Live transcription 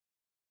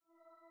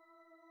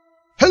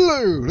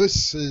Hello,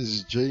 this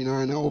is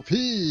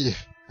J9LP,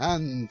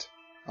 and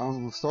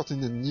I'm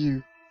starting a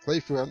new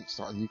playthrough. I haven't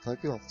started a new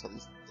playthrough, I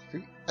started this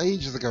playthrough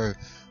ages ago,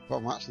 but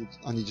I'm actually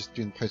only just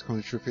doing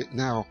post-commentary for it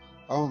now.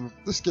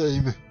 This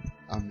game,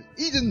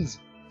 Aegis,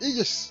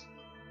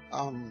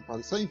 by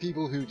the same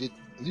people who did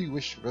Blue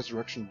Wish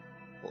Resurrection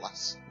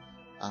Plus.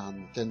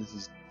 Again, this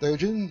is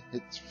Dojin,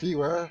 it's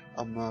freeware,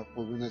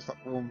 for Windows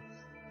platform,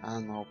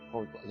 and I'll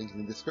probably put a link in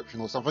the description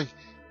or something.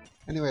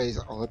 Anyways,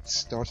 let's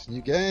start a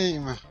new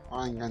game.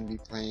 I'm going to be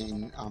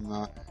playing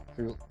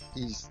through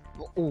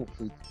all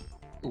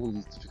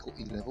these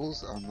difficulty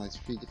levels. There's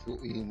 3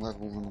 difficulty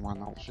levels and one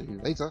I'll show you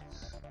later.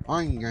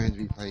 I'm going to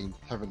be playing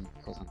Heaven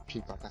because I'm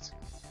cheap like that.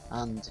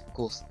 And of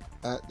course,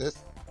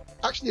 there's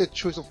actually a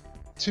choice of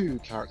 2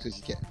 characters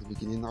you get at the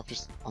beginning. I've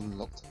just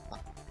unlocked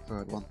that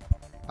 3rd one.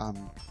 I'll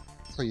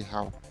tell you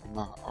how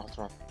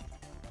after I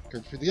go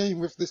through the game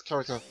with this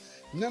character,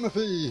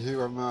 Nanathy,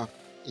 who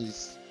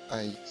is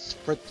a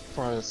spread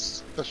fire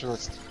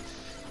specialist.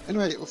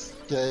 Anyway, this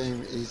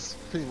game is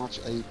pretty much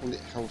a bullet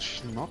hell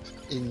shmup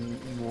in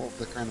more of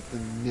the kind of the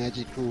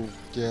magical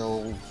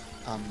girl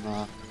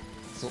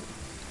sort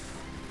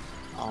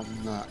of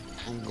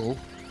angle.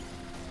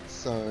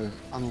 So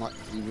unlike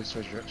the Aegis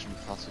Resurrection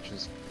Plus, which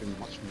is pretty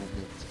much more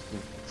the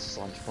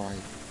sci-fi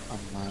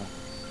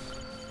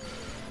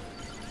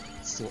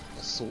sort of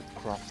assault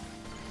craft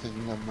thing,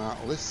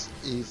 this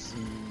is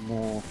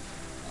more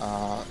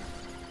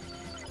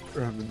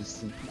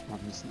reminiscent.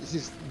 This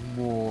is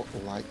more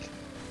like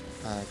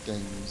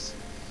games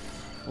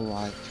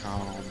like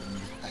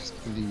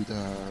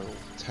Espelida or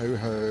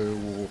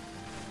Toho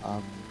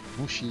or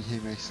Mushi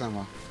Hime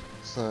Sama.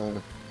 So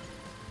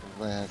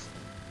there's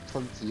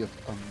plenty of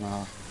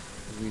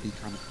really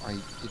kind of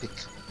idyllic,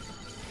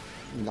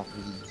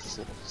 lovely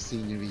sort of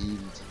scenery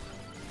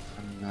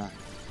and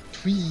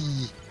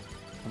twee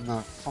and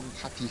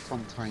happy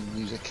fun time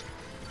music.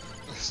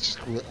 Let's just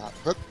call it that.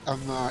 But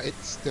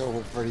it's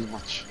still very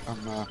much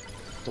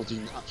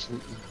dodging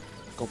absolutely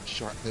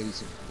gobshite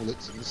loads of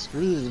bullets on the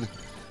screen.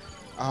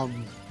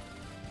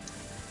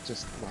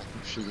 Just like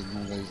Mushi and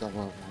all those other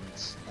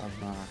ones.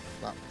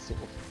 That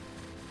sort of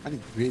only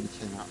really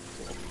came out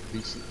sort of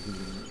recently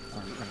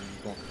around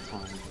that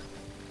time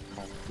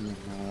of the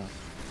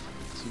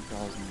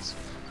 2000s.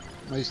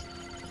 Most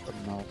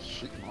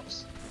shoot 'em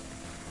ups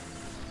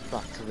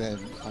back then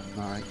you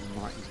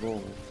might as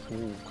well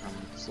all kind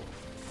of sort of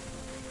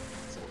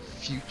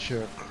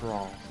future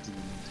craft and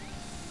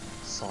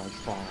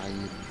sci-fi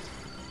and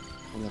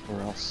whatever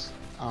else.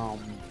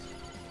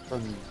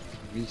 Only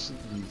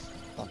recently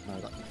that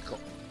we've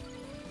got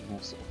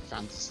more sort of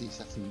fantasy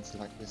settings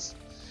like this.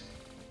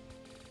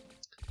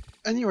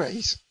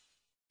 Anyways,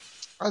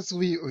 as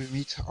we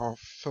meet our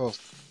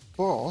first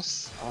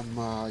boss,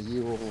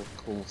 you will of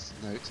course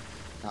note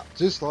that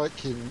just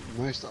like in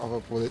most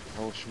other bullet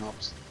hell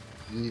shmups,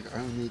 you've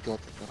only got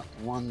that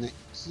one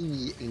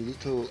teeny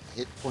little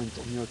hit point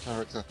on your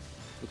character,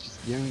 which is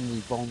the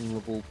only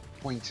vulnerable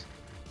point,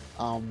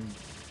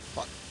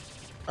 but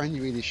only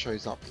really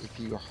shows up if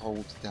you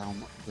hold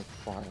down the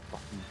fire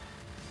button.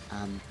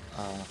 And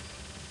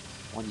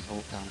when you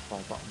hold down the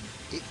fire button,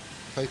 it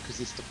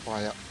focuses the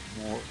fire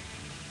more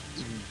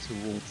in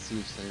towards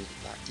you so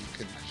that you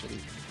can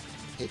actually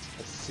hit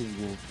a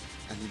single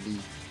enemy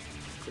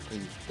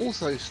quickly.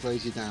 Also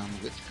slows you down,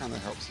 which kind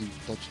of helps you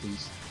dodge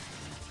these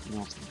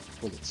nasty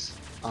bullets.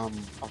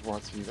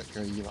 Otherwise, if you let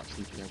go, you'll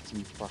actually be able to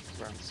move fast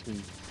around the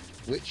screen,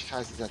 which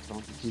has its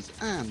advantages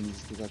and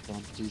its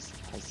disadvantages,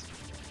 as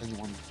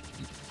anyone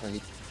who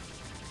played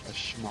a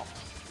shmup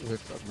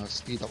with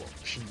speed up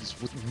options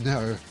would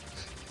know.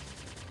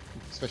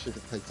 Especially if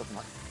you played something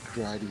like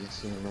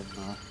Gradius or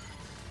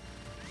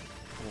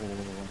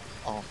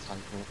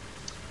R-Type or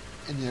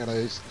any of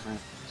those kind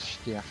of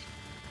stuff.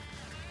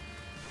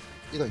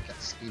 You don't get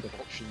speed up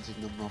options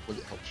in the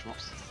bullet hell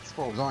shmups, as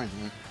far as I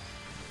know.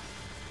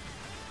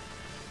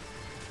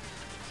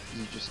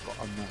 You just got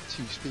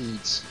 2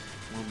 speeds,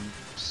 one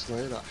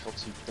slow that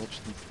helps you dodge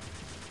the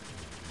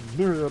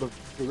myriad of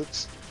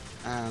bullets,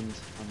 and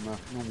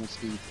normal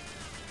speed,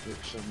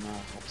 which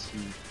helps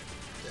you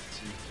get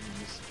to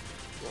enemies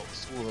a lot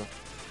smaller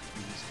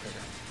enemies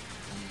better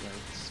and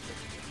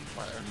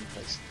fire in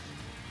place.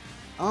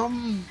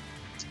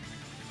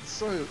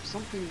 So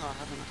something I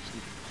haven't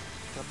actually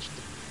touched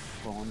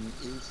upon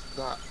is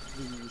that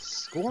the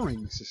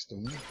scoring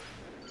system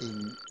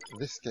in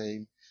this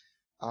game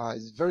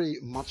is very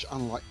much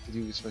unlike the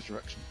Aegis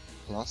Resurrection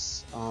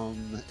Plus.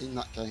 In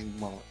that game,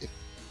 well, if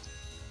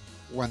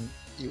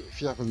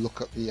you have a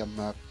look at the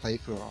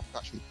playthrough I've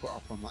actually put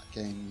up on that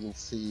game, you'll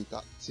see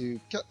that to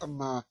get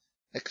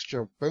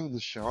extra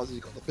bonus shards,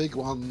 you've got the big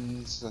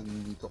ones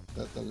and you've got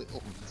the little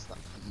ones that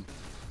you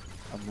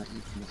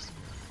miss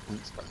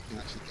points, but you can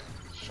actually get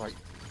straight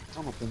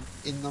some of them.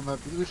 In the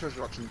Aegis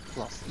Resurrection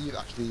Plus, you've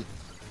actually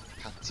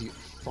had to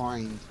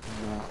find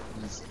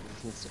these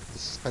little sort of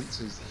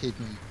dispensers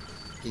hidden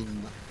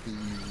in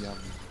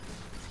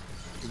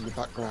the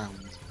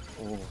background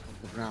or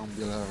the ground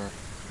below,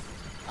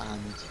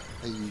 and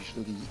they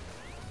usually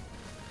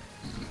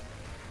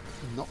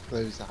knock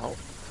those out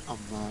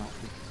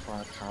with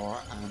firepower,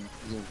 and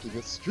you'll give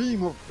a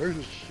stream of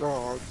bonus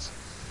shards.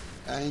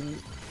 And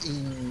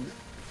in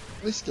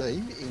this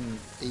game, in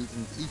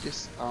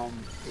Aegis,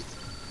 it's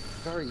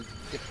very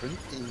different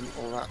in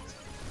all that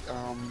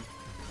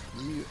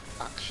you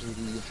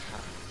actually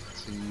have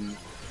to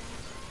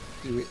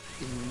do it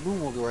in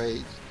normal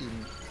way,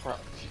 in quite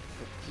a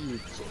few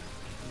sort of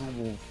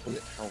normal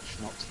bullet hell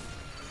shots.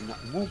 And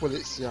that more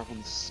bullets you have on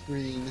the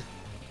screen,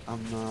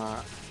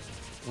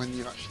 when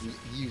you actually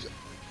use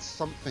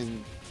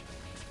something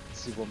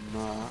to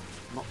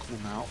knock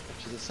them out,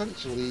 which is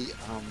essentially,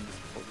 I'll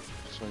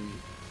show you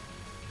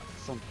at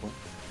some point,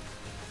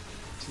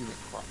 I've seen it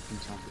quite a few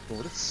times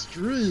before, this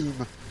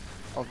stream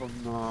of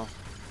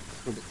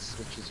bullets,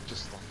 which is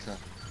just like a,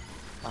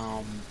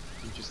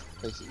 you just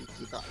basically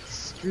do that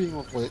stream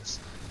of bullets,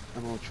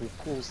 and which will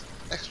cause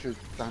extra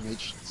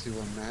damage to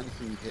a man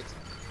who you hit,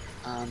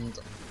 and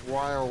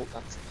while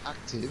that's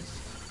active,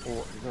 or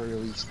at the very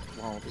least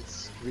while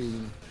this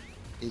stream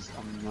is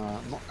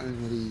not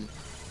only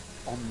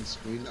on the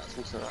screen, that's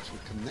also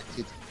actually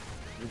connected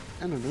with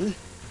enemy,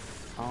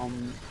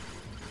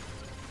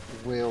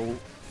 will,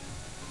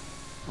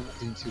 I'm not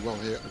doing too well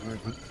here at the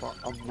moment, but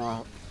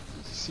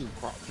you've seen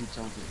quite a few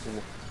times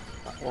before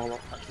that while I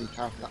actually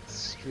have that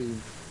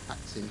stream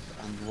active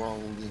and while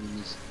the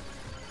enemies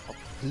are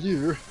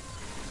blue,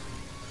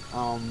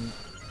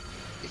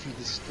 if you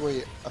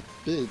destroy a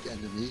big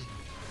enemy,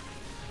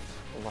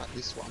 like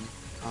this one,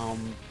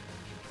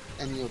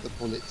 any of the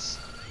bullets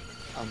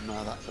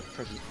that are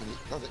present when it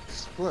does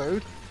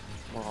explode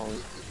while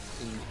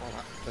it's in all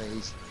that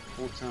phase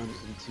will turn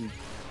into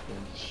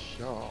those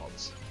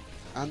shards.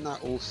 And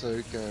that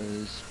also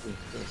goes with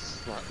the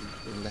slightly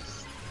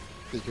less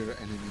bigger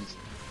enemies,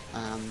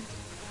 and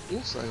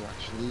also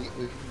actually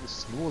with the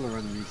smaller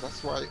enemies.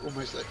 That's why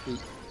almost every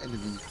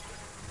enemy,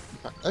 in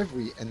fact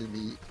every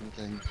enemy in the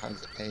game,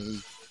 has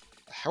a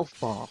health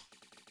bar,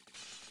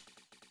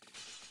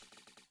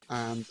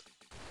 and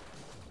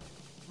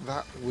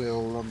that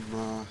will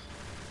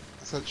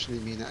essentially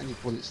mean that any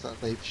bullets that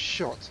they've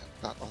shot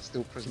that are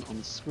still present on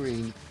the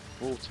screen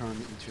will turn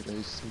into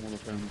those smaller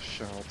bonus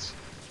shards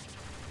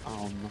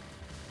when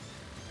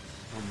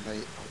they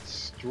are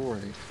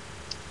destroyed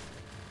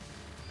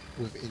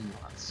within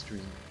that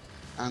stream,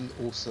 and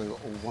also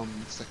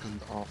 1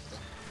 second after.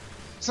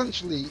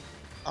 Essentially,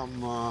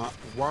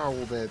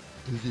 while they're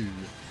blue,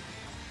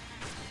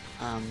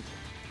 and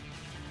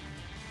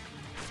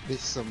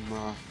this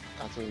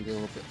adds a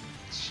little bit of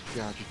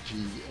strategy. I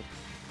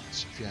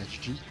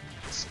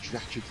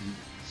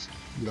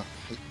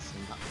hate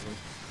saying that word.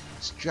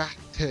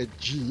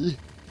 Strategy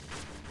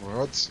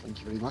words. Thank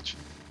you very much.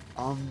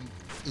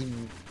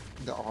 In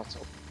the art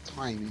of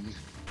timing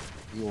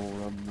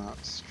your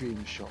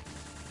stream shot,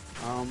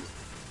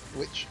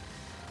 which,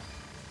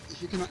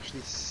 if you can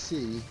actually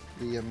see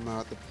the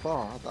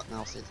bar that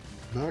now says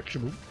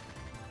maximum,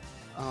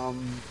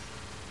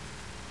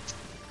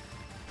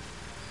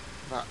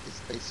 that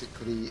is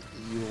basically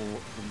your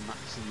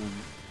maximum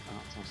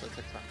time. So it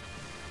takes about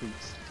 3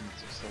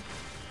 seconds or so.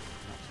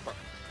 But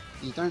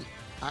you don't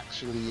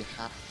actually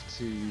have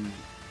to. You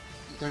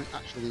don't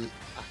actually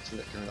have to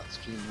let go of that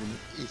stream when it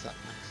is at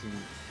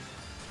maximum.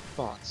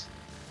 But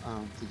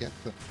to get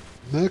the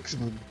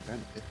maximum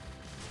benefit,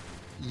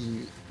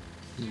 you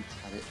need to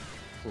have it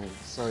full.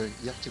 So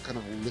you have to kind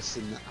of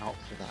listen out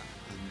for that,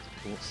 and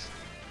of course,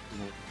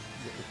 your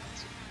little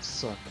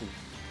circle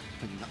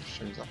thing that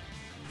shows up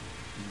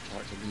in the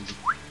character music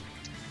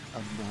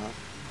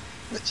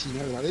lets you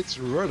know that it's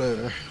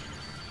ready.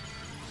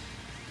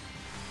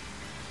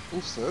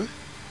 Also,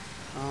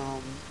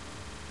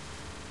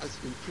 as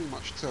you can pretty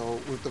much tell,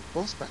 with the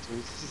boss battles,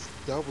 this is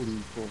doubly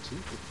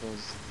important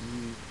because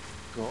you've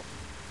got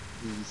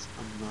these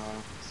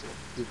sort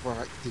of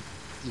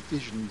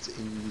divisions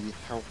in the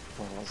health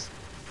bars,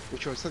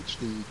 which are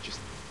essentially just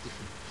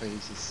different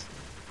phases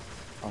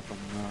of a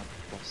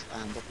boss,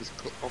 and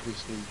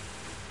obviously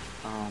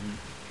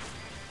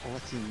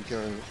letting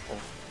go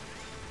of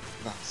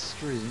that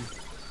stream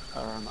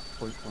around that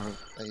point where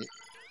they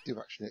do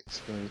actually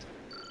explode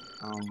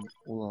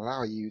will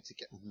allow you to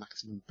get the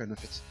maximum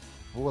benefit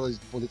of all those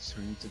bullets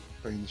turning into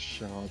bonus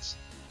shards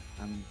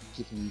and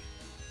giving you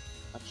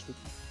actually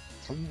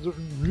tons of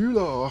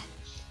moolah,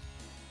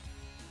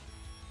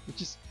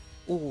 which is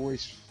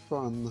always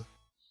fun.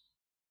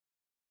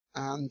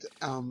 And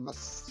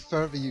as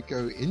further you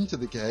go into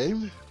the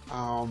game,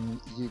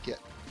 you get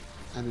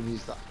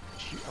enemies that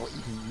shoot out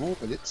even more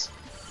bullets,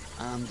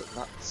 and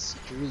that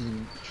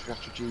stream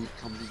strategy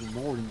becomes even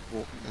more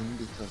important then,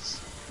 because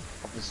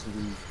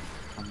obviously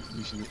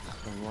using it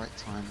at the right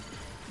time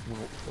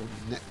will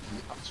net you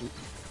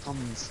absolutely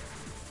tons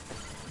of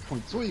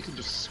points, or you can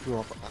just screw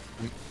up at that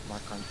point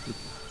like I did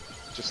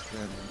just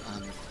then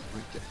and you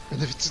won't get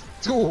benefits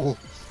at all,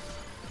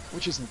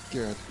 which isn't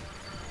good.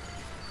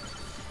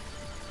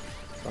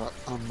 But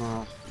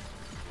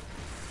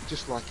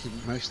just like in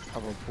most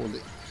other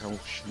bullet hell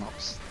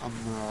shmups,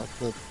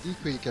 the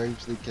deeper you go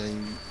into the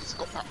game, it's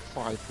got about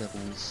 5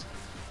 levels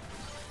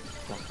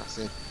like I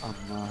said,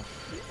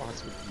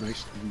 as with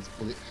most of these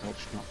bullet hell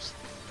shmups,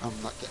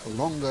 that get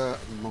longer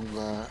and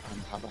longer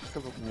and have a heck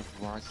of a lot more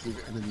variety of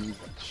enemies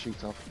that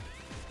shoot up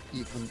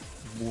even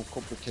more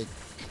complicated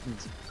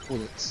patterns of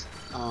bullets.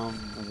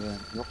 And then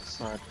the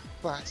opposite of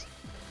that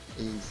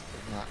is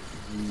that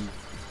you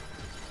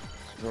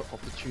have an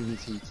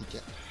opportunity to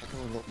get a heck of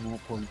a lot more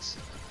points,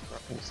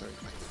 but also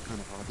make it kind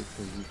of harder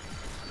for you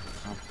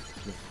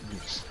to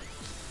miss.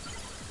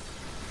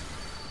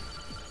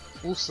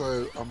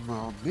 Also,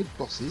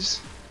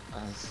 mid-bosses,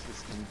 as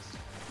this game has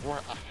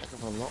quite a heck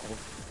of a lot of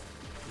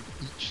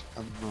each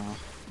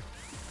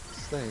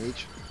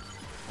stage,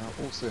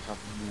 also have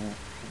more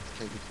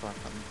complicated fire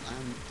patterns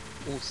and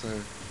also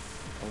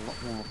a lot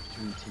more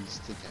opportunities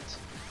to get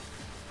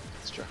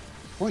extra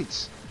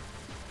points.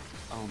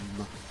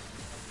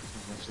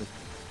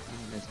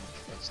 There's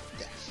my first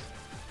death.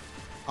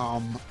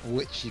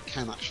 Which you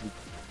can actually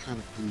kind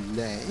of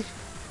delay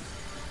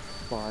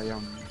by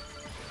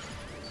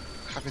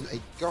having a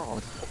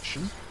guard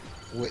option,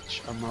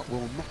 which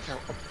will knock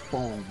out a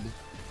bomb.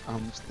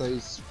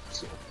 Those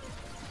sort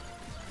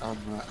of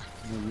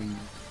marine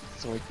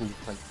cycle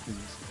type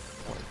things,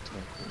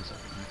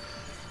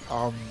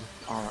 are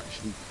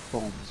actually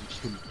bombs which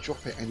you can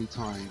drop at any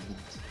time. And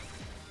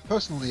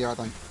personally, I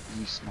don't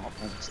use smart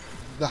bombs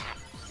that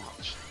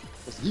much,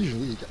 because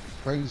usually you get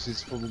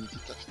bonuses from them if you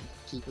actually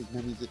keep as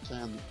many as you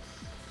can.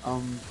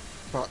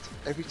 But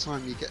every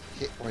time you get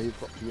hit while you've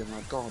got the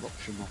guard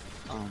option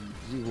on,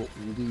 you will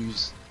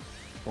lose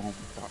bomb,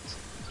 but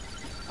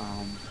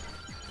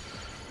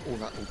all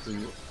that will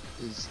do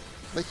is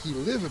make you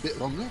live a bit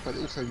longer, but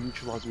it also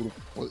neutralise all the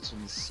bullets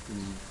on the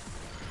screen,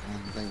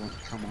 and they won't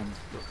come on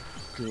for a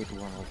good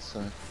while. So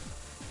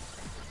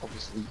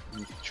obviously you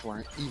need to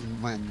try,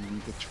 even then you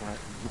need to try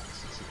not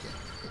to get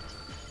hit.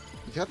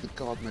 If you have the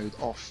guard mode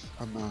off,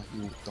 you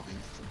will die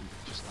instantly,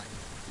 just like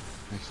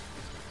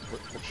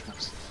most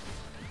shmups.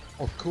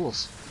 Of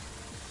course,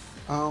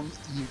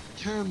 you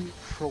can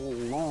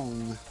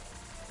prolong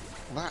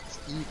that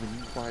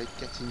even by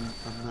getting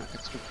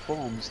extra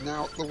bombs.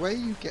 Now, the way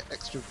you get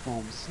extra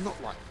bombs is not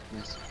like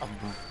most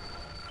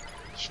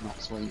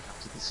shmups where you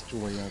have to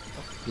destroy a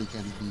big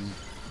enemy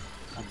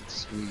on the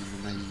screen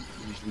and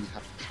they usually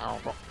have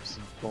power-ups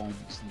and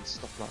bombs and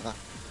stuff like that.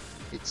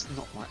 It's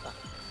not like that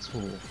at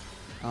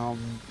all.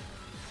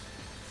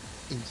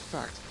 In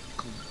fact,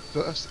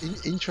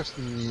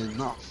 interestingly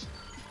enough,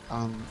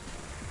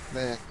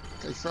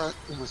 it's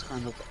almost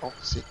kind of the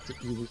opposite to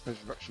Aegis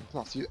Resurrection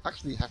Plus. You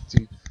actually have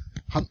to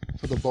hunt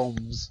for the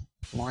bombs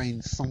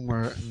lying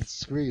somewhere in the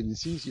screen.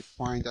 As soon as you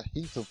find a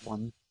hint of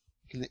one,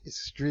 you can let your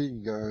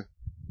screen go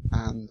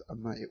and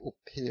it will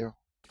appear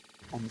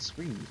on the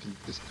screen. You can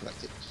just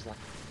collect it, just like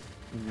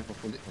when you have a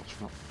bullet hell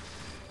shmup.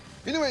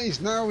 Anyways,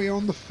 now we're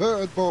on the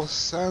third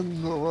boss,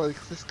 and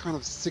this kind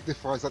of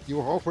signifies that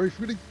you're halfway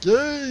through the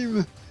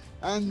game!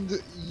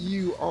 And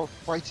you are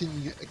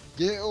fighting a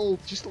girl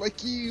just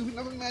like you,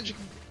 another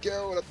magical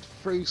girl that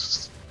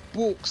throws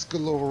sporks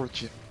galore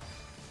at you.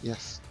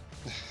 Yes,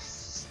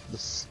 the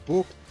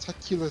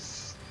Sporktacular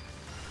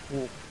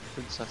Spork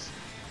Princess.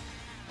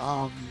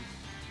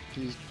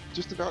 She's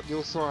just about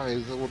your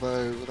size,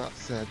 although with that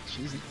said,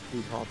 she isn't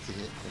really hard to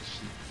hit because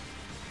she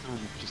kind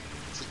of just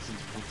sits in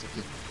front of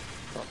you.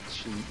 But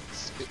she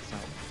spits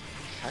out a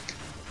heck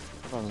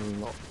of a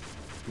lot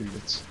of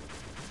bullets,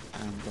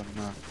 and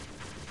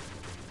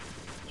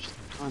she's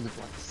kind of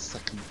like the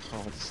second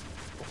hardest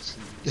boss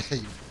in the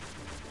game.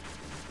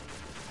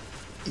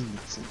 In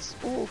that sense,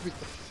 or with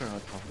the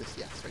third hardest,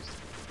 yeah, I suppose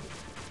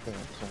the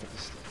third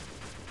hardest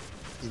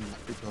in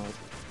that regard.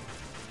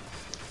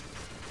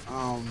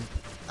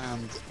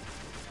 And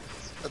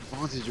the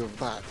advantage of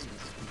that is you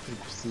can pretty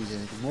much see here,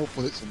 the more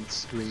bullets on the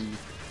screen,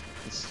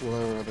 the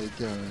slower they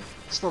go.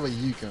 The slower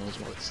you go as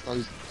well, it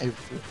slows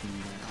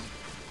everything down.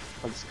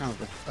 But it's kind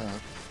of a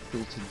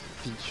built-in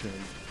feature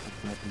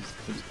of these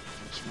bullet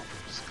shmups,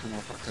 just kind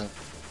of like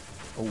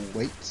a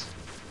weight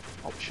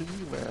option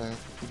where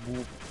the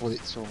more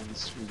bullets are on the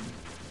screen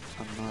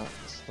and the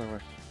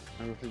slower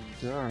everything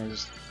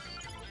goes.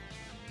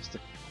 Just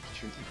an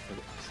opportunity for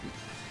it to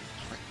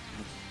try to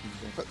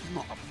go, but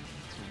not up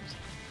times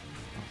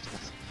after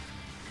that.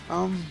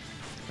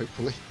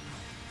 Hopefully.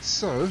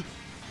 So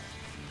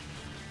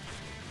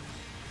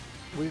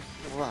with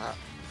that,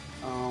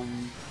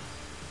 trying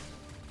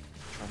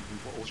to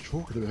think what I was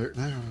talking about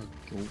now.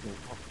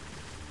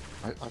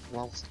 I've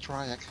lost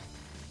track.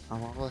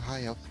 I'm all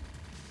high up.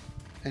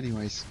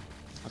 Anyways,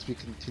 as we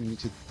continue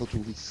to dodge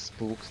all these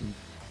sporks and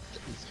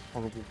get these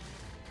horrible,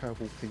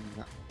 terrible things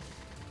that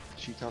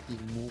shoot out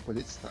even more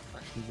bullets that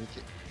actually make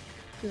it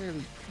fairly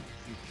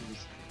easy for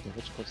this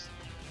dodge, because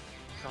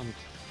you kind of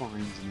find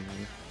an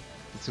area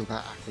until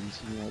that happens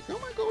and you're like, oh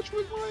my gosh,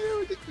 where's my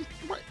area?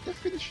 My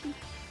definition,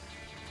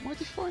 my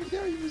defined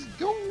area is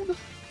gone!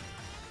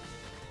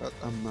 But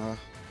as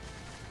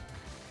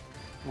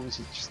long as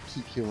you just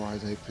keep your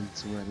eyes open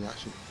to where the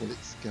actual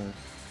bullets go,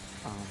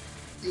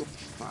 you'll be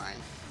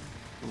fine.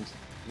 Nice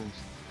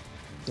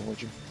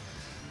dodging.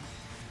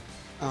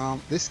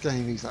 This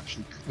game is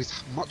actually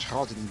much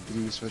harder than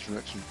Blues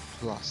Resurrection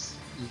Plus,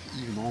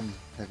 even on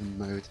Heaven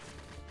mode,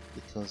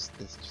 because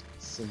there's just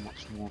so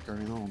much more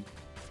going on.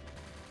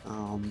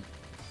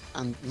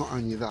 And not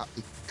only that,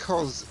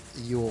 because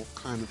you're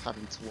kind of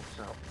having to watch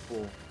out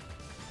for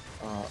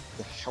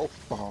the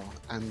health bar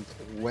and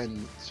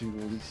when to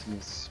release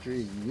your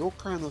stream, you're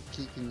kind of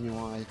keeping your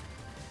eye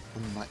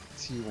on like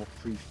 2 or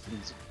 3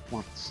 things at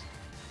once.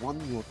 1,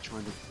 you're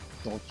trying to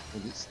dodge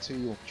bullets, 2,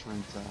 you're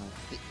trying to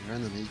hit your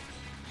enemy,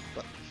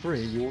 but 3,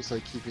 you're also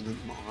keeping an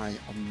eye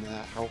on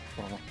their health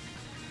bar,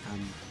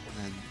 and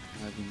then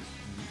having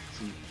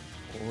to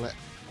let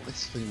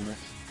this thing rip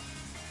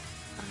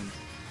and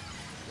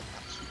get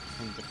absolute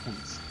 100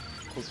 points,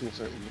 because you're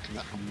also looking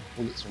at how many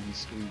bullets are on the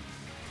screen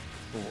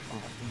for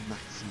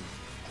maximum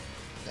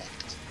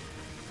effect.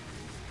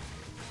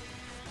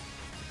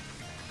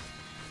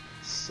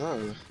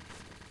 So,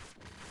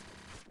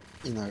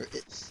 you know,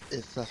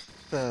 it's a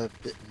fair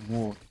bit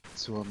more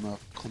to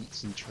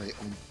concentrate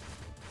on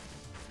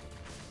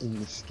in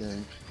this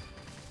game,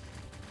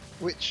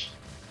 which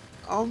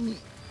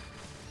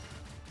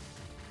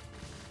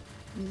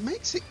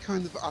makes it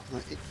kind of, I don't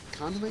know, it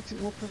kind of makes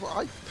it more preferable.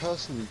 I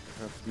personally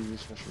prefer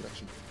Blues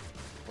Resurrection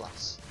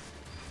Plus,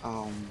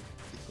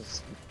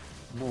 because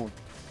more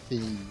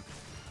theme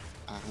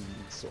and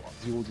sort of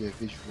the audio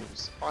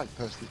visuals. I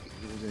personally think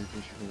the audio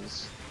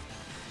visuals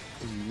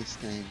in this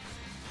game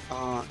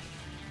are,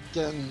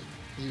 again,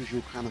 the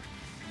usual kind of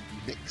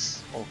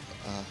mix of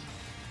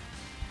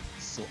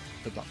sort of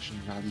production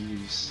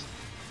values.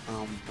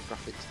 The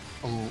graphics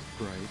aren't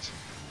great,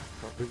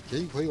 but with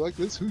gameplay like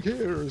this, who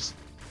cares?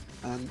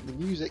 And the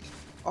music,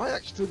 I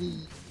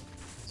actually,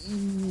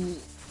 I'm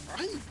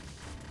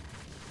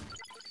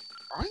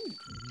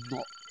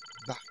not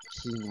that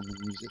keen on the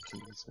music in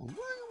this one.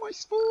 Why am I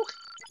spork?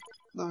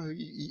 No,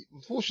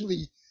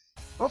 unfortunately,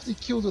 after you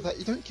kill with that,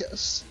 you don't get a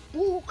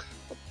spork.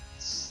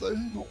 That's so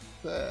not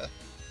fair.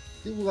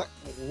 Do all that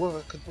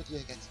work, and what do you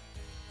get?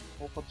 A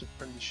whole bunch of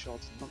friendly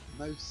shots,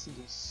 no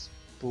single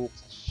spork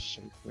to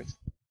show for it.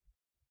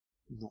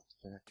 Not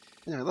fair.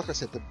 Anyway, like I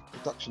said, the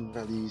production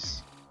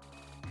values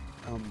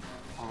aren't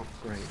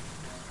great.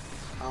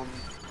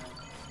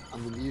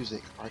 And the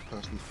music, I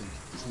personally think,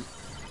 isn't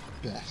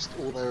best.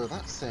 Although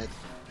that said,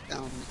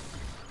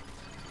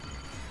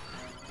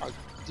 I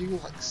do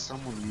like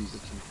some of the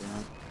music in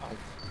there. I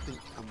think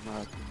the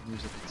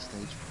music in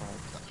stage 5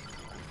 is actually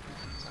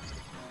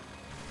fantastic.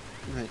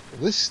 Anyway,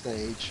 this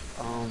stage,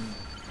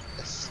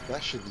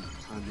 especially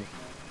kind of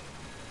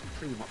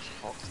pretty much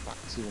harks back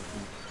to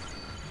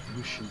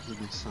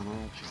Mushihime-sama,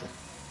 which is a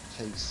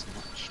case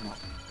shmup,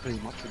 pretty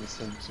much with the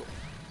same sort of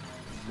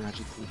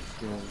magical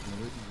girl mode,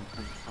 and you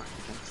kind of fight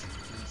against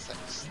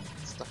insects and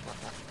stuff like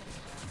that,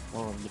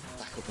 or on the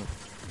back of a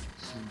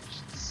huge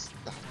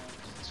stab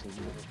into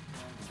wall,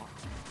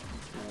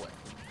 or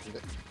whatever you call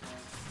it.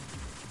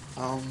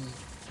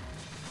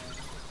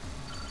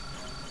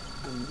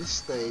 And this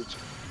stage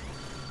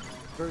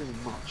very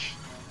much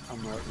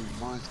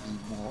reminds me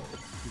more of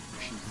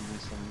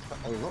Mushihime-sama. In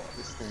fact, a lot of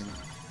this game,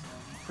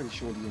 I'm pretty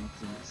sure the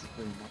influence is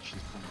very much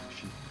from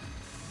Mushihime.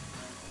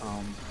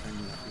 And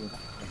with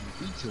that kind of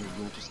detail,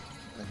 you're just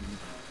having a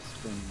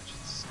strange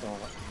star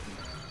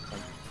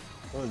type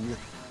fun.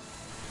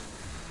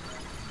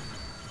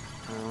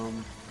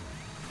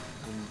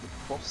 And the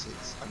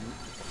bosses, I mean,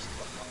 the bosses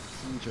got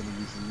huge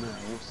enemies in there,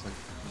 also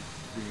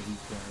really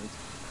varied.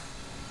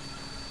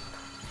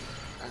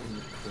 And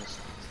of course,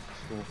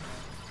 the fourth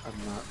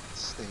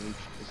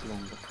stage is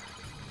longer.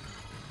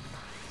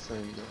 So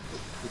yeah,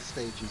 the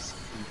stages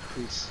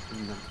increase in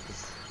length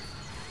as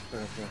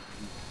further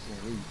you go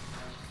in.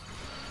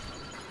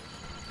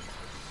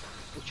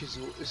 Which is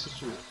all, this is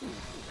all,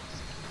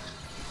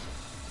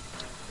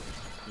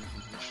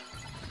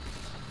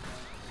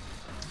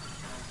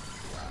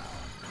 wow,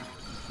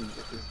 you can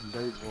get, there's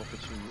loads of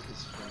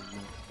opportunities for a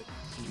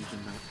huge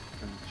amount of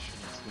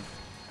friendships here.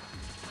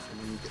 And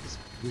then you get this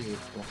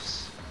weird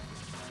boss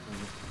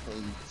kind of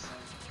fades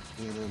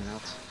in and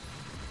out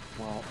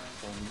while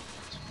from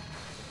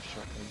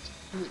shot range.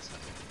 And it's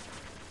like,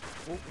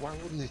 well, why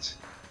wouldn't it?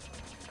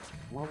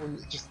 Why wouldn't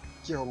it just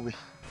kill me?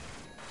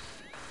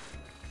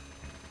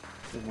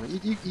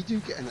 You do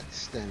get an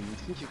extend. I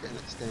think you get an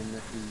extend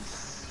every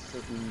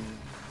 7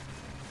 minutes.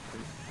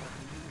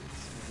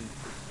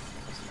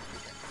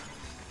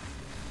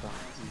 But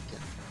you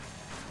get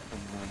from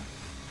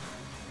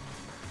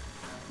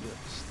your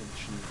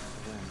extension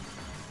around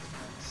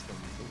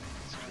extending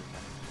extra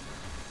life.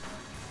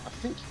 I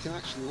think you can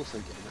actually also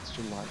get an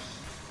extra life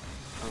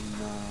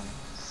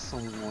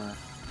somewhere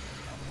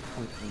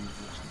point where you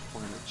can actually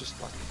find it, just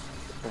like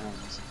the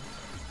bombs.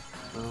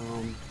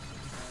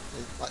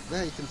 Like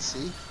there you can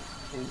see,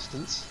 for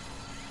instance,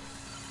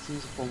 as soon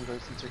as a bomb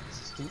goes into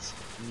existence,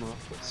 and I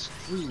put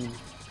screen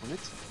on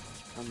it,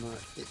 and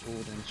it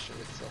will then show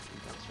itself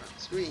and bounce around the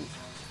screen,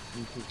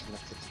 and you can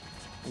collect it,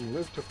 and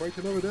live to fight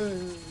another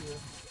day!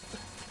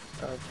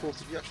 Of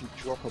course, if you actually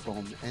drop a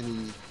bomb,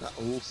 that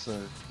will also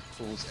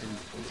cause any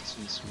bullets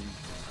on the screen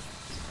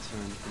to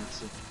turn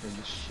into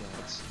famous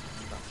shards.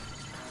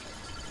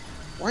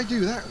 Why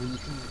do that when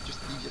you can just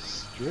be a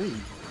stream?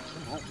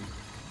 Come on.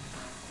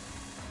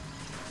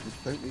 You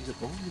don't need a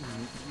bomb, you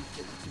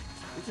get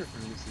bigger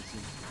bonuses if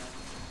you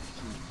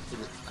put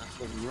it at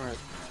the right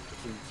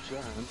fucking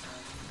jam.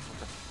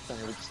 Like I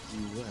failed to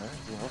do there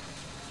as well.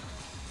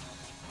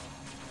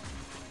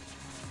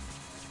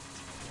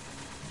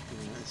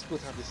 Yeah, it's good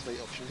to have this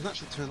weight option. You can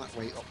actually turn that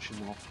weight option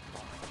off,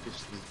 but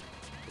obviously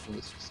the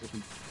bullets will still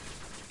be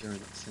going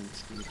at the same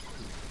speed.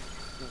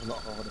 It's a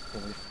lot harder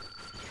for you.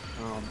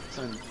 It's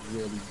only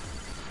really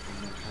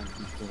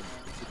handy for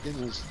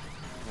beginners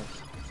like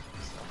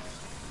stuff.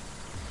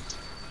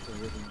 So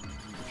really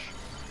much.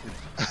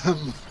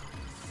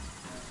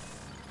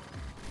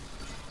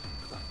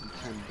 But you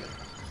can get a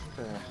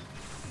fair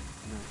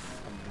amount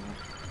from that.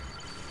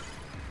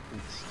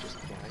 It's just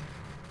right.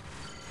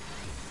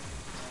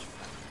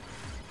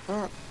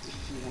 But if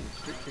you want to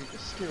quickly the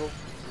skill, you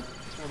can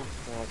turn off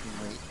the guard and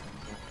wait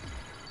and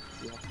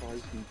see how far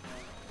you can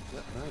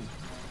get them.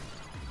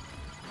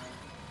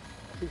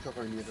 I think I've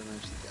only ever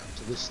managed to get up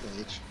to this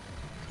stage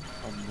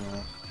on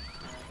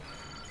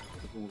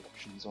with all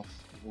options off,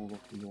 with all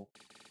of your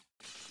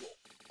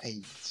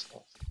aids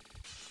off.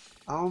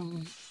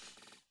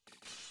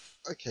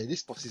 Okay,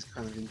 this boss is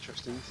kind of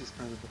interesting. This is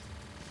kind of the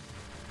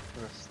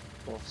first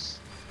boss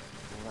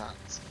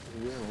that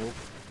will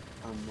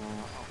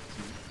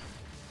after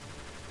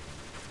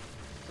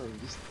throw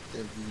this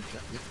deluge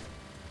at you.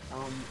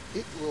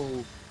 It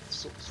will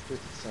sort of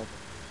split itself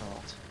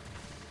apart,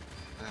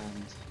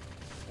 and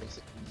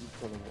basically you've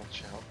got to watch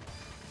out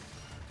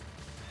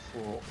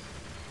for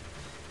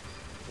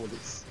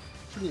it's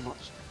pretty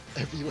much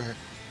everywhere on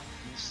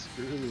the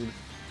screen,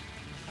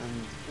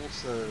 and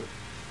also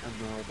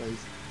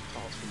those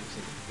parts will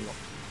also block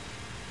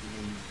the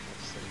main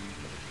boss, so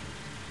you've got to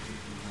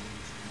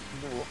you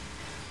know what,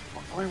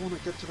 I want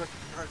to get to that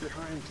guy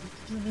behind,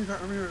 can you move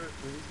that over?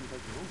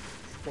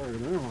 Sorry,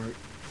 no, right.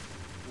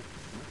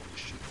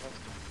 Shoot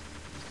past him.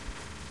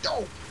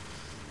 Oh!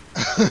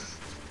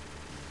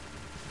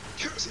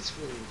 Curses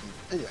for all.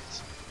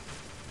 Anyways,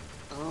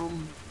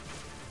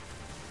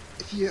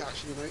 if you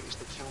actually notice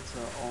the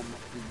counter on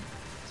the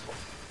top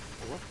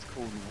left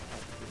corner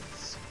of the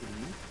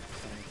screen,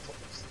 top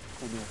left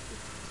corner of the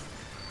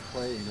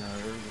playing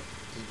area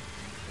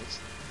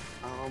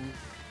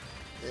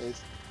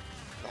there's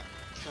that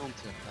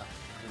counter that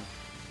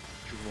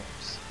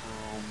drops.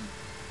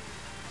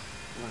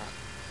 That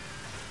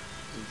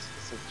is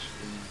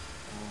essentially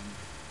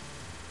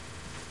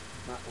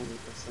that will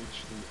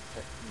essentially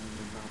affect the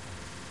amount of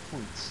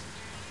points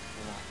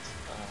that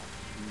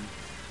you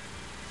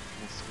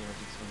will score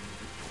every time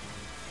you score.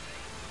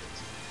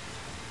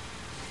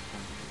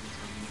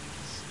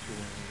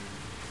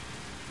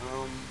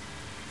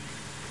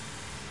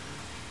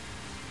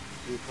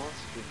 The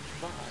advantage of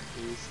that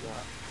is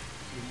that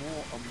the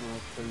more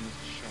bonus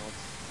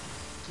shards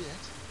you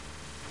get,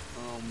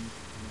 the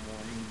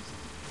more easy to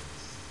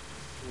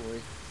destroy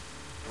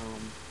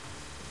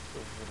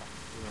for that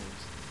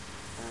grows.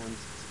 And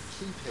to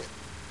keep it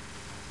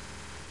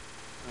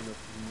kind of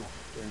not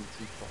going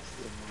too fast,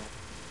 it's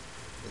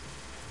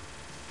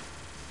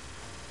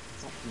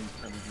something you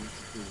kind of need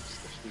to do,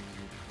 especially when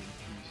you're kind of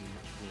using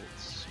it for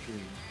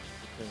extreme,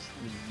 because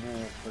the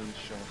more bonus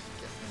shards you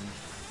get, then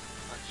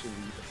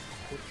actually the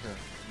quicker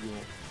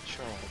your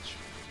charge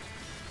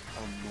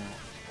on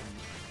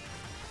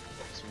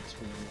lots of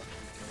swing will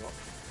actually go up.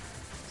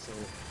 So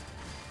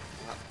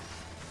that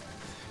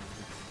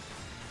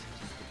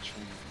keep the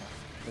chain of that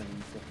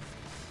going for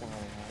far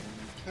higher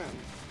than you can,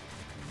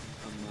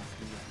 and that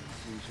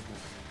huge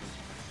amount of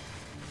damage.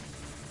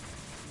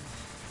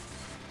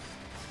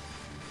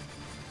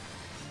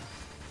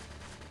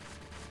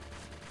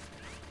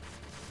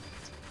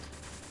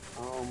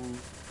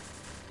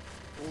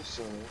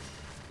 Also,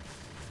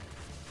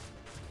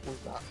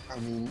 with that, I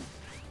mean,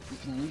 you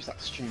can use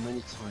that stream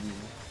anytime you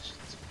want, which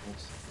is of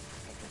course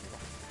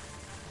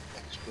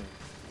extra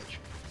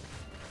nature.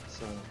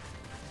 So,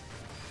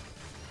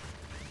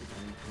 you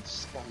can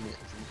spam it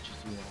as much as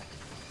you like.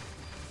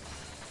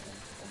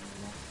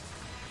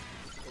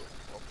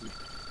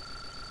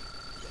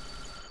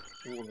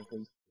 All of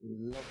those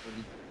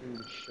lovely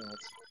green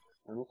shards.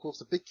 And of course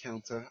the big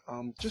counter,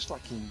 just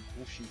like in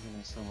Washi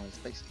Hino Sama, is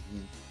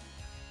basically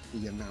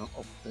the amount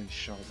of those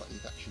shards that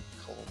you've actually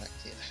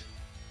collected.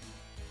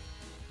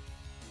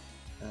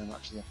 And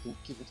actually I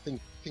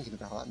think, thinking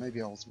about that,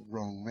 maybe I was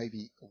wrong,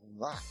 maybe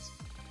that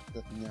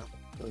the amount of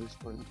those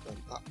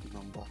that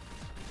number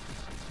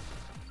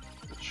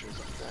that shows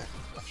up there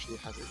actually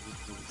has it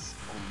with its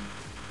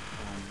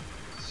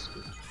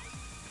screen.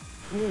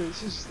 Anyway,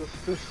 this is the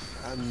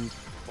 5th and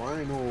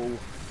final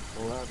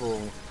level,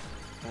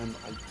 and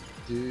I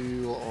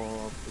do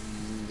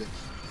believe it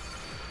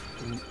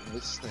in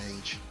this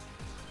stage.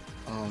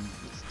 To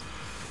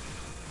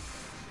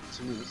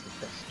me, it's the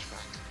best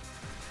track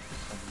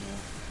on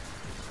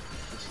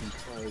this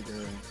entire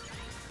game.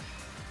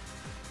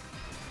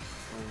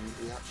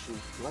 The actual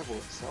level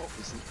itself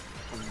isn't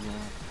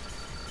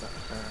that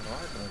bad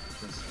either,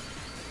 because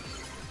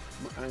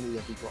not only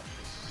have we got a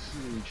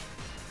huge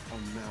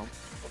amount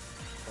of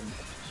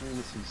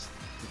opportunities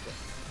to get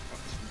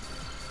absolutely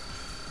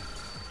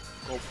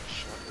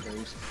gobshot of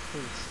those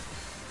points.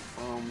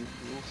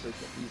 You also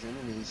got these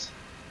enemies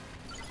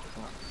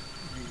that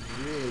you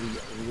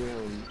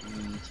really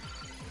need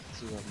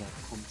to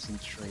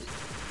concentrate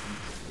and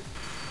put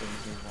in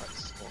the right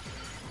spot,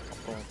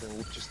 otherwise they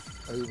will just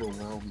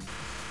overwhelm you,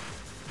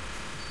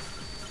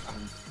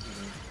 and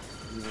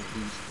you will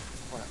lose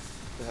quite a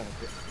fair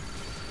bit of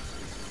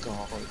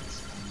guards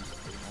and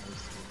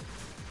lives.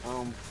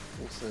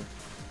 Also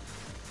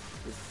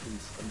with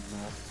these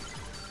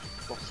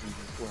bosses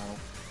as well,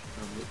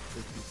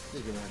 these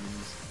bigger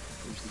enemies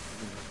usually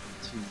coming up in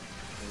 2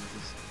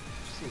 phases,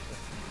 just see if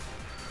that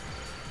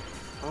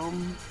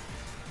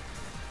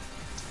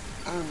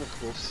and of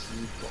course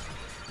you've got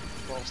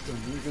faster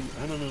moving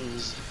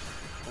enemies,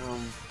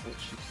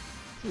 which you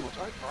pretty much I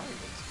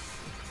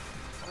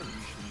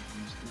usually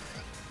use the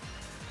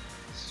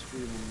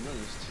screaming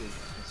nose too,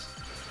 because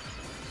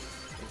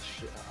they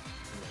shit out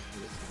of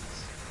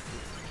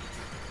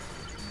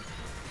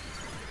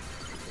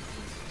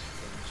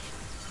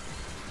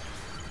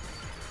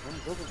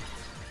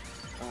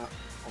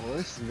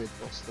this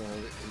mid-boss though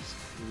is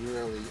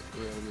really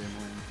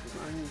annoying, because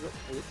not only got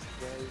bullets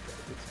today, but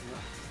it's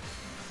not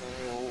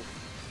fail,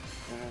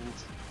 and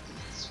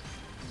it's,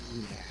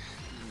 yeah,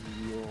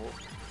 you'll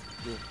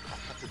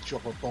have to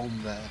drop a bomb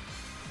there.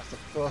 That's the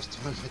first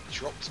time I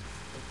dropped a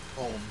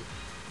bomb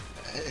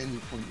at any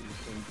point in the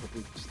game,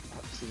 probably just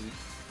absolute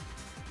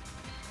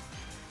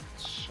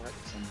shite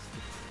tons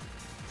of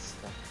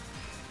stuff.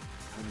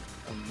 And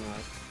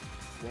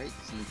wait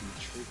to even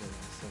trigger,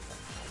 so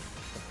that's how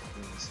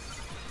it is.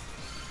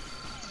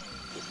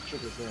 This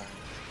trigger's there.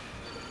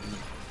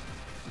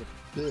 The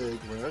big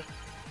word.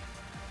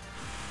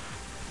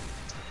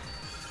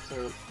 So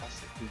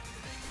basically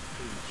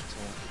pretty much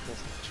it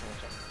doesn't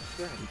charge up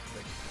fairly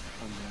quick,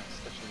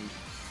 especially if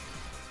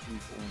you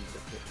want to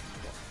get hit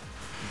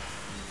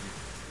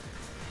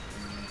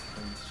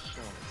and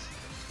shards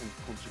can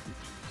contribute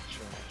to the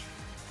charge.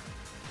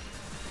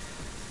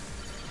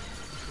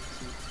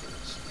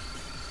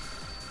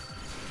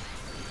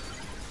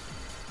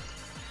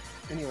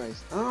 Anyways,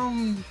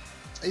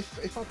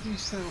 if I do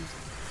sound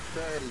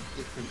fairly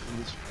different in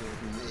this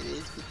recording, it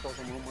is because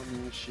I'm on my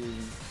new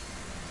machine.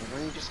 I've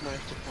only just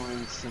managed to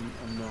find some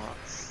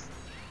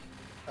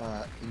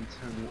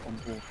internal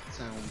onboard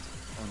sound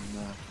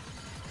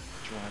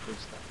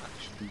drivers that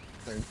actually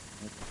don't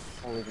make a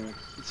horrible,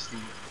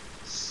 hissy,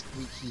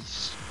 squeaky,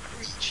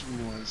 screechy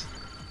noise.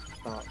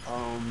 But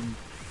I'm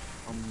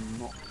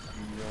not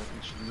on the old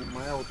machine.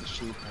 My old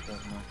machine had a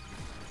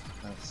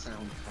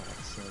sound card,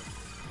 so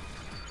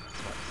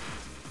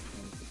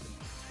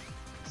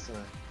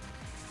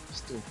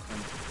still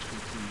kind of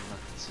tweaking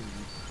that to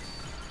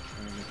try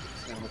and make it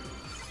sound a bit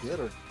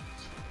better,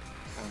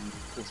 and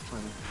of course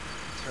trying to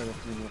turn off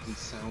many of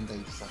these sound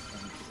aids I can,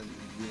 because they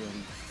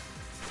really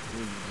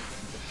make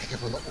things a heck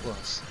of a lot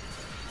worse.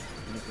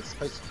 And if it's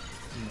supposed to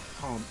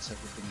enhance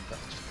everything,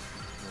 that's just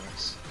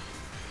worse.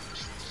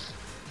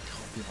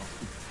 Can't be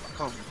asked. I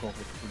can't be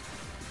bothered with them.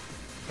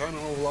 Turn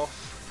them all off.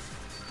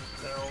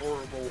 They're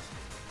horrible.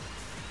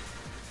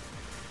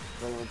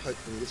 Well,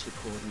 hopefully this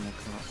recording will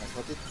come out. Like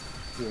I did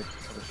do a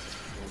couple of test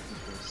recordings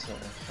before, so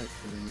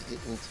hopefully it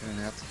will turn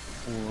out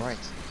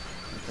alright.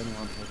 If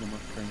anyone has a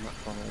microphone that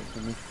far away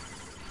from me.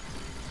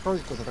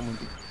 Probably because I don't want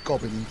to be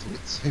gobbing into it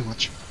so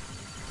much.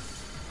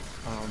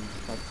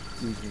 But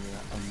usually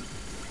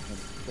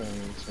very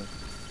also.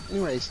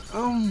 Anyways,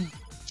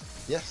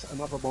 yes,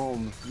 another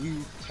bomb.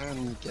 You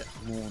can get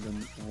more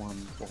than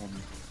one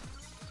bomb.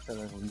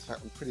 In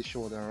fact, I'm pretty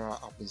sure there are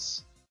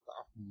others that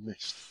I've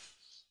missed.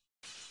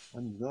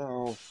 And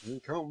now we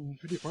come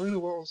to the final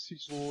boss,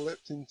 who's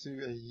leapt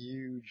into a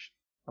huge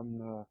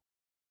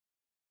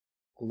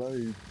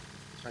globe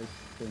type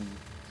thing.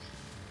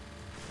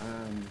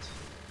 And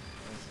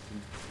as you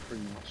can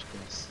pretty much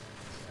guess,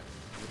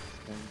 it's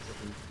going to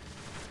be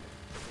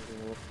a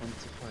little fun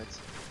to fight.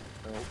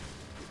 Well,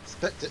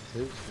 expect it to,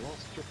 the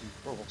last tricky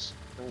boss.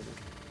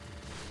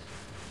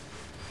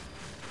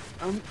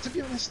 To be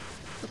honest,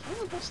 the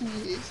final boss in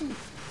here isn't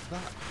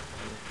that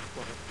hard,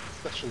 well,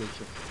 especially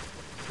for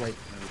great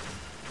mode.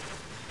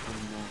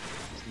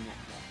 It's not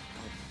that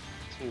hard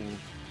at all,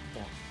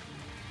 but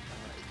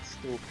it's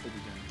still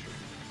pretty damn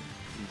tricky.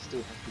 You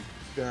still have to be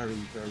very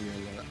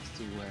alert as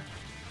to where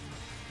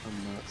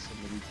some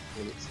of these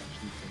bullets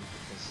actually go,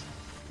 because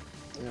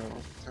they are a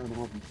ton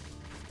of them.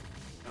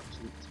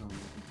 Absolute ton of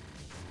them.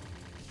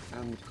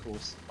 And of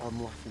course,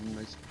 unlike in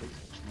most bullet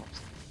maps,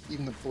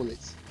 even the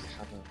bullets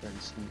have a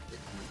very small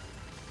hit point.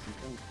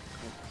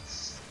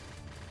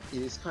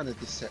 It is kind of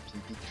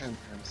deceptive. You can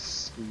kind of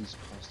squeeze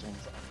past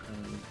ones that are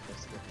kind of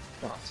impressive,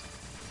 but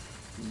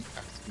you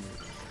have to be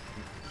able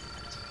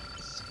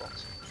to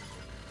spot.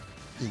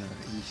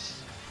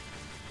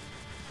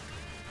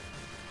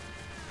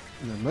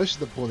 Most of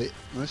the bullet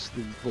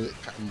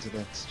patterns are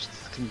there to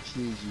just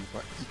confuse you,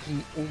 but you can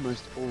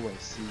almost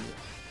always see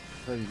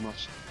very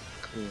much a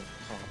clear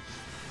path.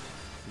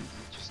 You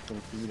just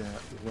gotta be there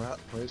at the right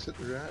place at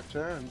the right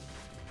time.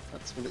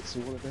 That's what it's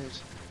all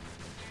about.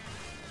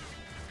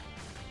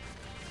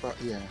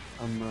 But yeah,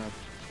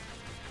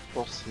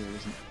 boss here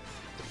isn't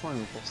the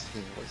final boss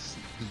here.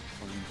 Isn't the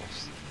final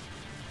boss.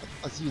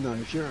 As you know,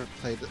 if you ever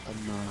played a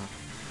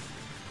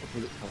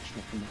bullet hell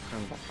from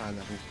kind of a high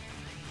level,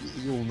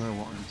 you all know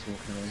what I'm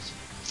talking about.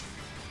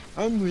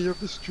 And we have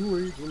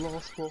destroyed the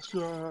last boss,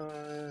 yay!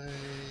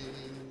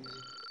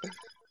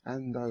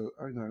 And oh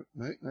no,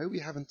 we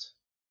haven't.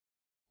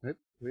 Nope,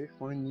 we're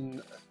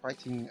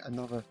fighting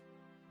another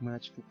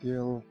magical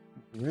girl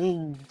with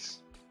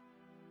wings.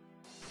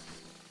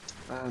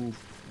 And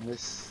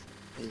this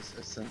is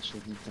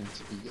essentially going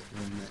to be the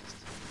next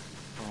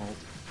hard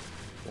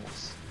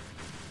boss.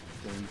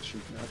 Going to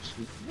shoot an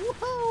absolute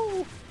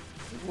whoa!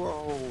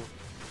 Whoa!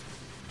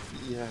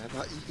 Yeah,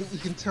 you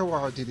can tell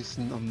why I do this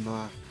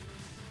on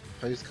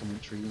post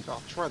commentary.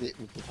 I've tried it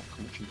with live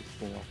commentary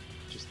before.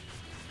 Just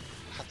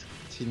had to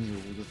continue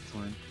all the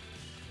time.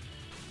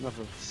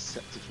 Another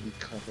deceptively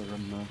clever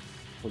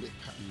bullet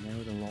pattern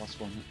there. The last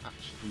one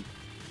actually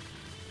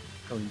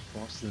going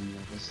faster than the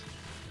others.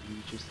 You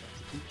just have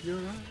to keep your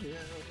eye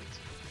out.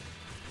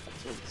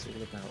 That's what it's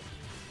all about.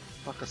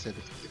 Like I said,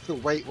 if the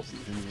weight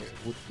wasn't in here,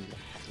 it would be a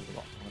hell of a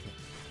lot harder.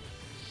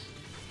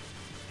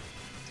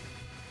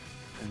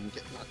 And you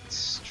get that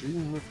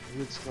stream of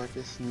bullets like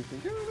this, and you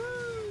think, oh no!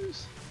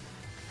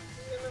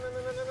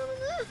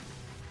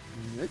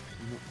 Nope,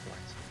 not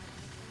quite.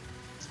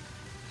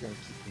 Gotta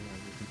keep your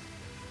eye open.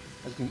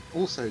 As you can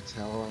also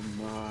tell,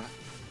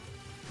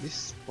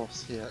 this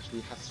boss here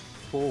actually has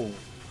 4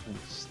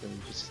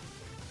 stages.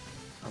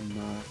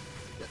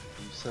 Get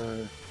through. So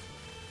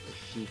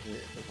if you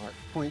hit the right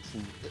point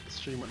and get the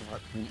stream at the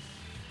right point,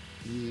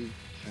 you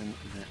can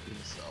net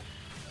yourself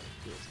a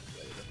good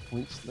load of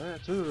points there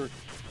too.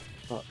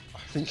 But I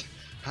think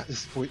at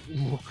this point you're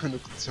more kind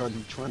of concerned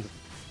with trying to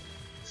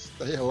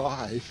stay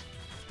alive.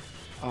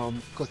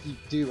 Because you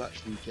do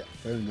actually get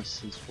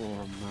bonuses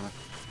for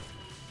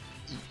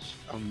each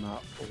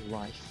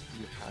life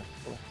you have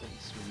left on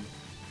the screen.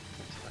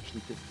 That's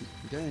actually good for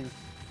the game.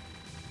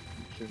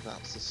 Not sure if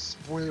that's a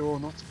spoiler or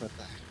not, but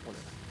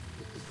whatever.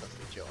 It does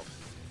the job.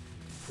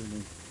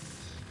 And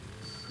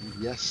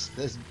yes,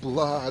 there's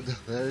blood.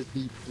 There's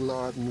the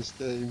blood in this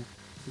game.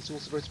 It's all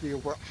supposed to be a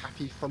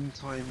happy, fun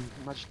time,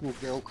 magical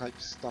girl type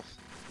stuff,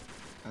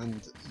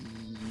 and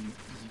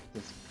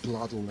there's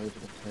blood all over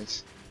the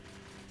place.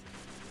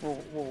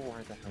 Well,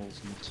 why the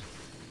hell's not?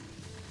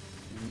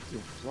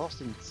 You're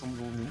blasting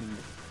someone in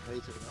the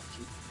face of an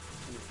absolute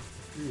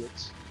idiot.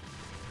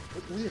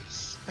 What do you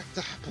expect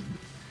to happen?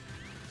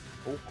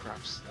 Oh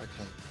craps,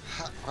 okay.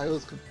 I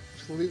was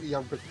completely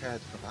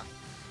unprepared for that.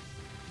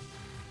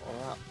 Oh,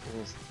 that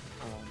was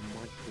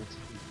my fault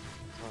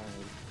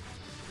entirely.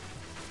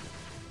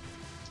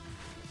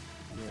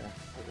 Yeah,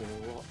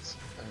 lots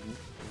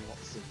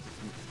of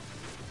different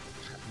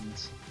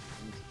patterns,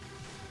 and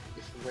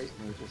if the rate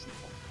mode wasn't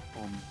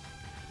on,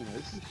 you know,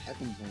 this is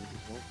heaven mode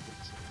as well,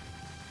 but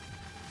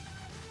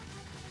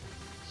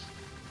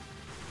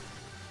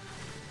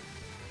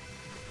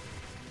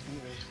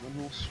anyway, one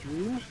more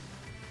stream.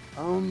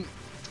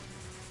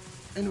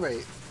 Anyway,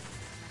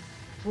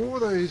 for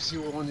those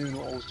who are wondering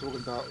what I was talking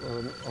about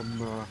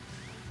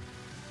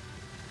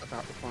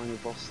the final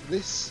boss,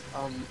 this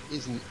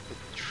isn't the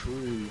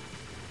true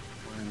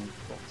final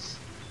boss.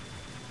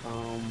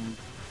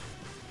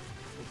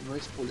 With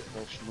most bullet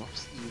hell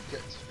shmups, you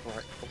get to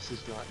fight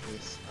bosses like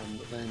this, and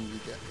then you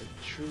get a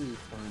true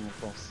final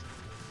boss,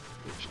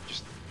 which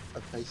just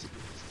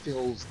basically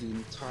fills the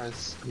entire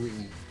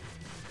screen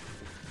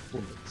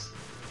with bullets.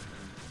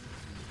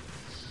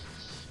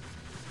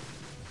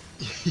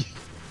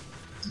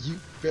 You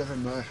better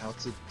know how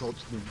to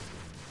dodge them.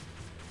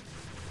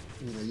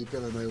 You know, you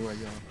better know where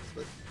you are.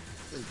 But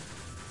they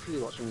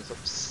pretty much almost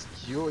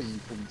obscure you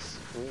from the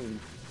screen.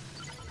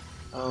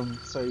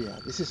 So yeah,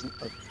 this isn't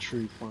a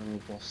true final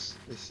boss.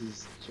 This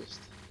is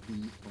just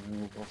the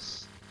final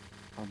boss.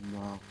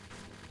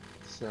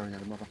 Sorry,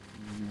 another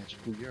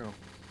magical girl.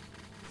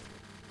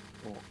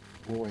 Or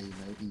boy,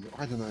 maybe.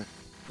 I don't know.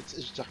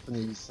 It's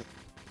Japanese.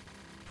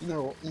 You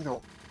know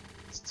what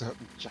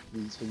certain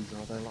Japanese things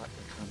are. They're like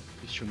the kind of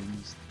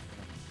fishermen's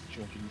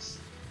judges,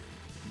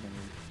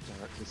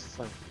 directors.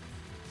 So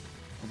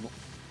I'm not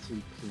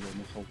too clear on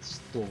the whole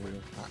story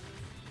of that.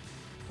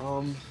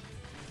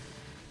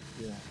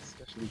 Yeah,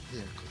 especially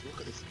here, because look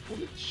at this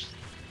bullets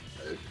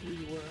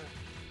everywhere.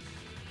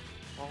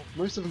 Oh,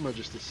 most of them are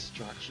just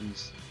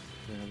distractions.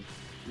 Really.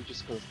 You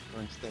just gotta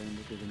try and stay in the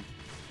middle and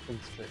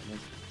concentrate on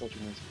those,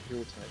 dodging those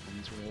field type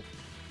ones, really.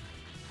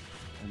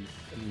 And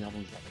any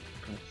others that they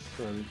kind of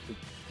throw into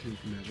good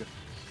measure.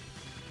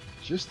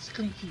 Just to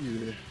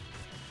confuse you.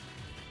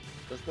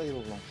 Because they all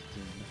like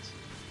doing it.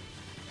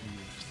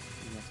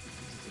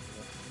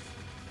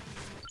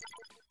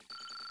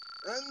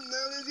 And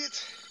that is it!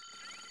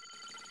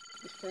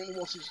 The final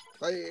boss is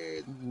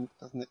dead and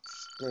doesn't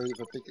explode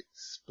with a big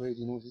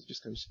exploding noise, it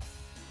just goes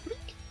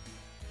blink.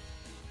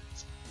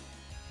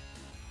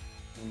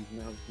 And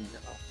now we can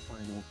get our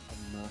final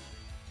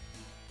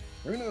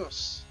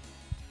Uranus!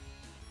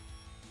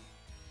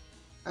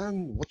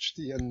 and watch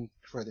the end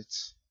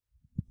credits.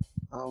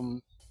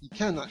 You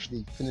can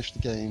actually finish the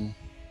game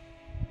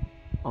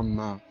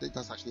on, it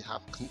does actually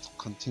have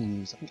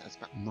continues, I think it's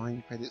about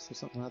 9 credits or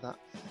something like that,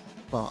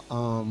 but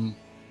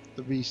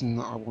the reason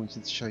that I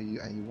wanted to show you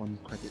a 1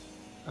 credit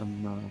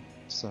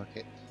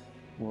circuit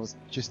was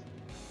just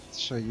to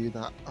show you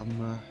that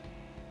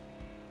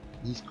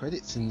these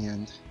credits in the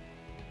end,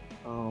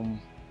 you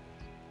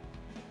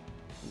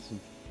can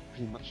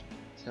pretty much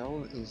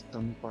tell it was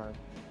done by a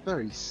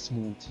very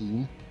small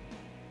team,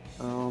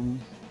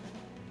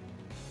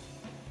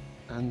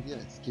 and yeah,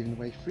 it's given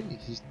away free.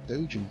 This is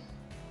Dojin,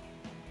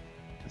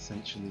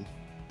 essentially.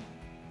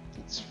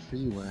 It's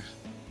freeware,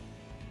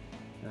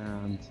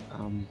 and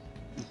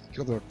you've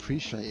got to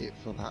appreciate it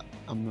for that.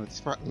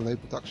 Despite the low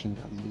production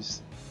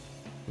values,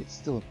 it's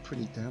still a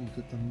pretty damn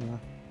good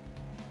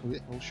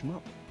bullet hell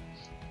shmup.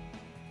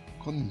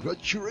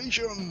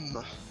 Congratulations!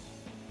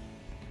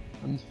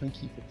 And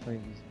thank you for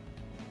playing.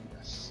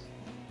 Yes.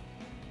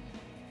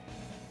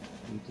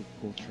 Really good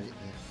portrait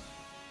there.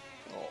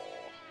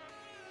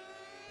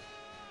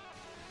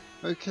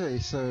 Oh. Okay,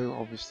 so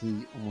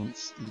obviously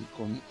once you've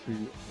gone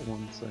through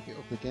 1 circuit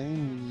of the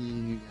game,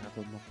 you have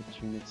an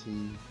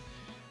opportunity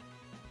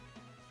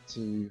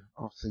to,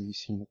 after you've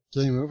seen the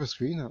game over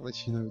screen, that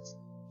lets you know it's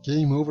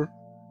game over,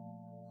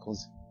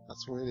 because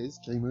that's what it is,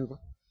 game over.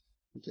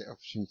 You get an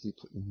opportunity to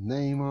put your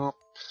name up.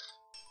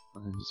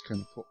 I'm just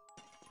going to put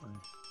my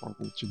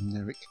horrible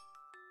generic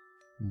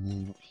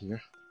name up here,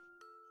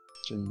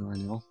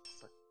 J9L,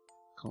 so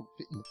I can't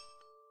fit in the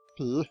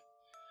P.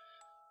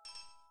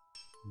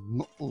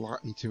 Not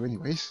likely to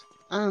anyways.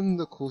 And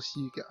of course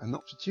you get an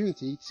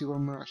opportunity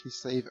to actually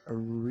save a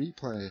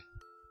replay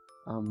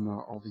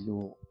of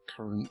your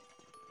current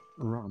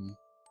run,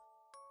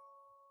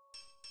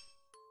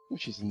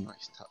 which is a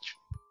nice touch.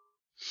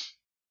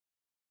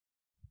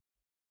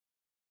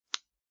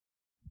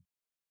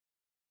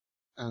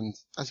 And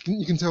as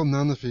you can tell,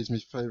 Nanathy is my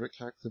favourite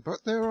character,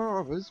 but there are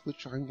others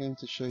which I'm going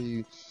to show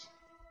you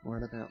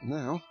right about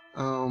now.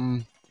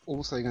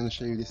 Also going to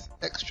show you this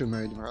extra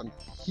mode right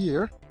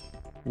here,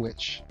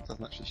 which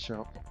doesn't actually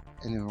show up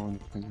anywhere on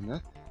the screen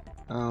there.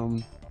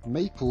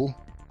 Maple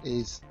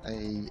is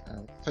a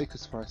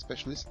focus fire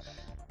specialist,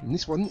 and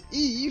this one,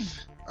 Eve,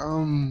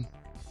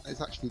 is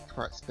actually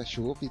quite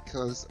special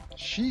because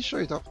she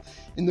showed up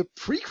in the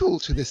prequel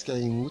to this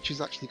game, which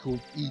is actually called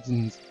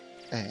Eden's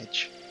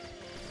Edge.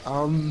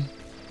 And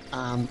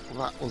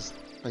that was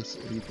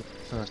basically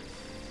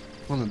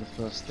one of the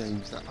first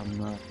games that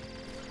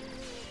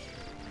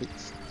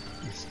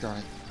this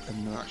guy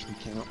actually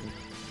came up with.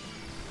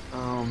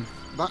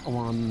 That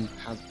one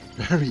has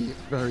very,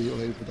 very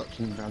low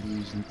production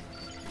values and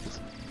it's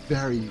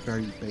very,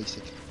 very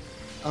basic.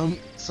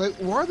 So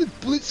why did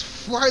bullets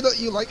fly at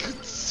you like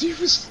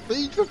super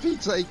speed, for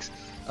Pete's sakes?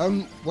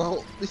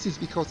 Well, this is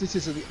because this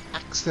is an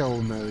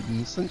Axel mode,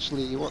 and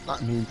essentially what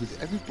that means is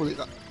every bullet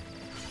that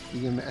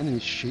the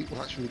enemies shoot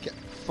will actually get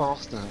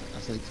faster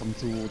as they come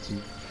towards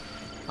you.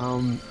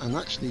 And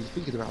actually,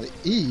 thinking about it,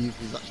 Eve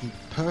is actually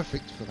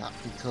perfect for that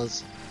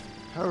because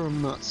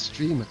her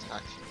stream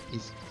attack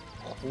is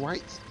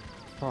quite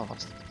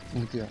fast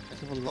and can do a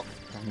heck of a lot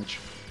of damage.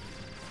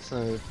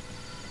 So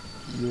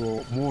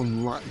you're more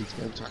than likely to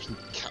be able to actually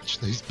catch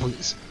those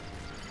bullets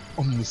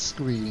on the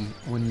screen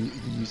when you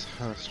use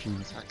her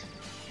stream attack,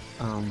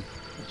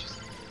 which is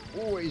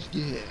always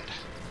good.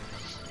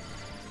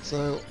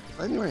 So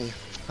anyway,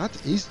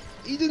 that is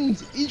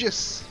Eden's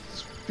Aegis,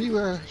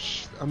 freeware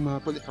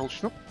bullet hell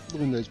shmup,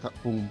 Windows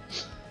platform.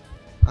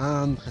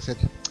 And like I said,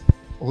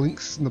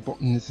 links in the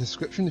bottom in the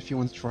description if you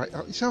want to try it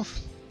out yourself.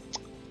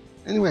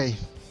 Anyway,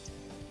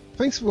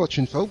 thanks for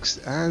watching folks,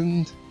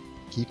 and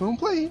keep on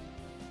playing.